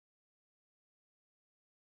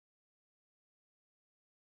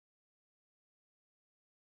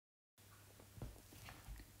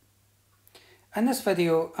In this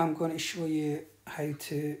video I'm going to show you how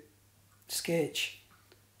to sketch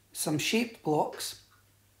some shaped blocks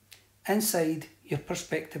inside your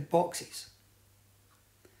perspective boxes.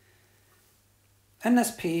 In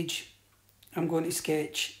this page I'm going to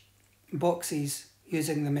sketch boxes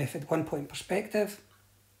using the method 1-point perspective.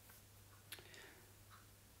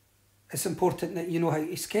 It's important that you know how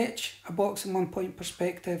to sketch a box in 1-point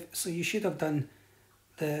perspective, so you should have done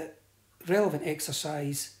the relevant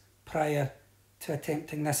exercise prior to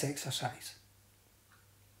attempting this exercise.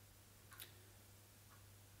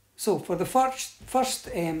 So for the first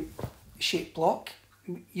shape block,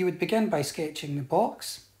 you would begin by sketching the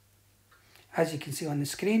box, as you can see on the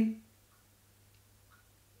screen.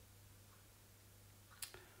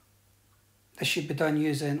 This should be done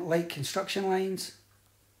using light construction lines.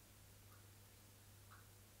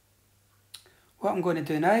 What I'm going to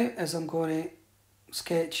do now is I'm going to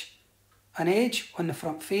sketch an edge on the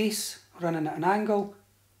front face running at an angle,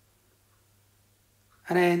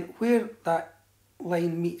 and then where that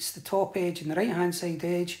line meets the top edge and the right hand side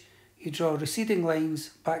edge, you draw receding lines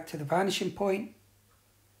back to the vanishing point,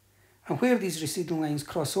 and where these receding lines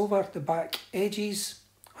cross over the back edges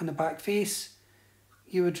on the back face,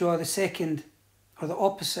 you would draw the second or the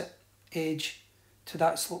opposite edge to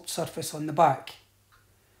that sloped surface on the back.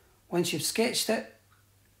 Once you've sketched it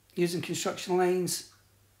using construction lines,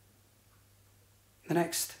 the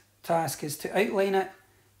next task is to outline it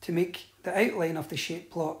to make the outline of the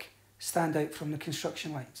shape block stand out from the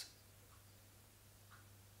construction lines.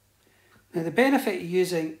 Now, the benefit of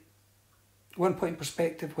using 1-point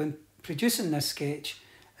perspective when producing this sketch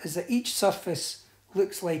is that each surface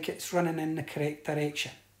looks like it's running in the correct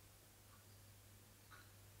direction.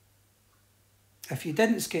 If you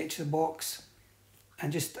didn't sketch the box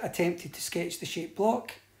and just attempted to sketch the shape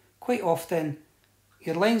block, quite often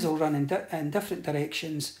your lines will run in different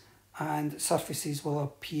directions and surfaces will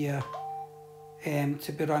appear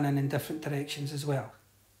to be running in different directions as well.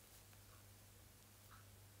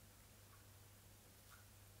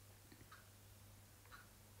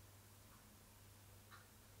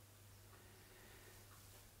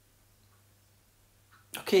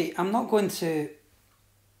 Okay, I'm not going to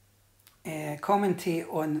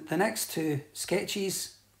commentate on the next two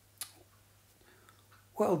sketches.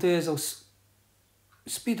 What I'll do is I'll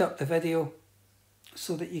speed up the video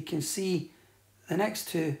so that you can see the next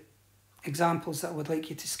two examples that I would like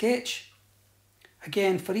you to sketch.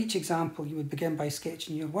 Again, for each example you would begin by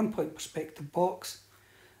sketching your 1-point perspective box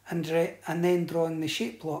and then drawing the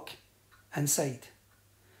shape block inside.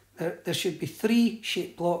 There should be 3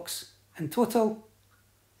 shape blocks in total,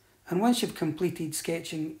 and once you've completed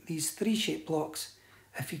sketching these 3 shape blocks,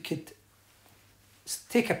 if you could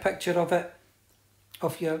take a picture of it,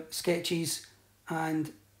 of your sketches,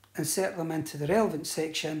 and insert them into the relevant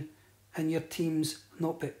section in your team's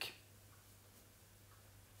notebook.